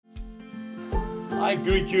I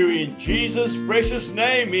greet you in Jesus' precious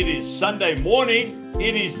name. It is Sunday morning.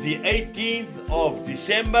 It is the 18th of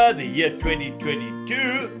December, the year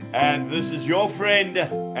 2022. And this is your friend,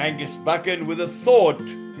 Angus Buchan, with a thought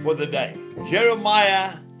for the day.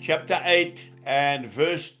 Jeremiah chapter 8 and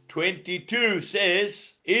verse 22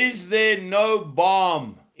 says, "Is there no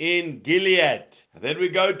balm in Gilead?" Then we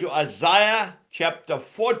go to Isaiah chapter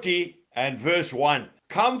 40 and verse 1.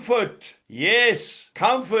 "Comfort, yes,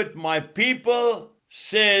 comfort my people,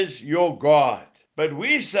 says your God." But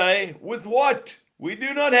we say, with what? We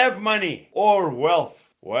do not have money or wealth.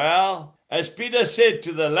 Well, as Peter said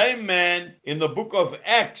to the lame man in the book of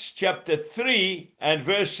Acts chapter 3 and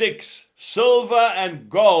verse 6, "Silver and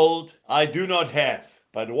gold I do not have,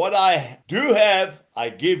 but what I do have I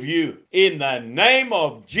give you. In the name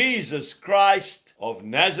of Jesus Christ of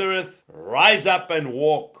Nazareth, rise up and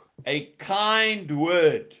walk." A kind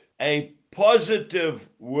word, a positive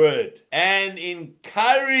word, an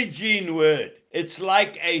encouraging word. It's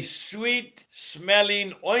like a sweet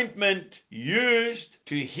smelling ointment used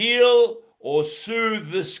to heal or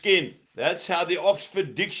soothe the skin. That's how the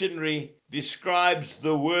Oxford Dictionary describes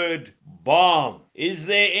the word balm. Is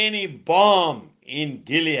there any balm in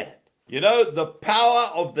Gilead? You know, the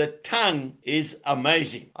power of the tongue is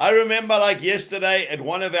amazing. I remember like yesterday at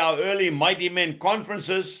one of our early Mighty Men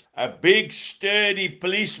conferences, a big sturdy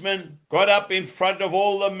policeman got up in front of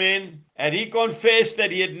all the men and he confessed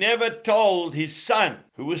that he had never told his son,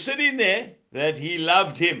 who was sitting there, that he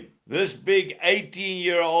loved him. This big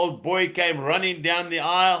 18-year-old boy came running down the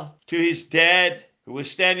aisle to his dad, who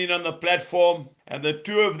was standing on the platform, and the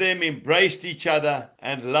two of them embraced each other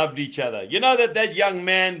and loved each other. You know that young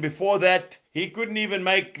man, before that, he couldn't even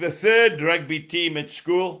make the third rugby team at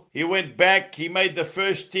school. He went back, he made the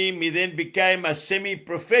first team, he then became a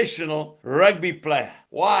semi-professional rugby player.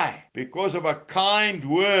 Why? Because of a kind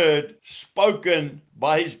word spoken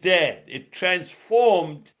by his dad. It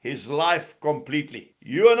transformed his life completely.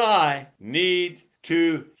 You and I need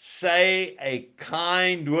to say a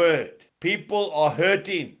kind word. People are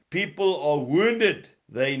hurting. People are wounded.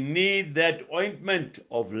 They need that ointment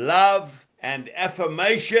of love and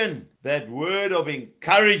affirmation, that word of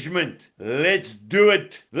encouragement. Let's do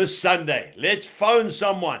it this Sunday. Let's phone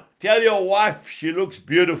someone. Tell your wife she looks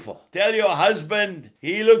beautiful. Tell your husband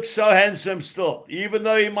he looks so handsome still, even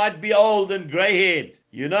though he might be old and gray-haired.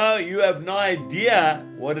 You know, you have no idea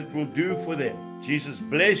what it will do for them. Jesus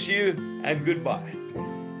bless you and goodbye.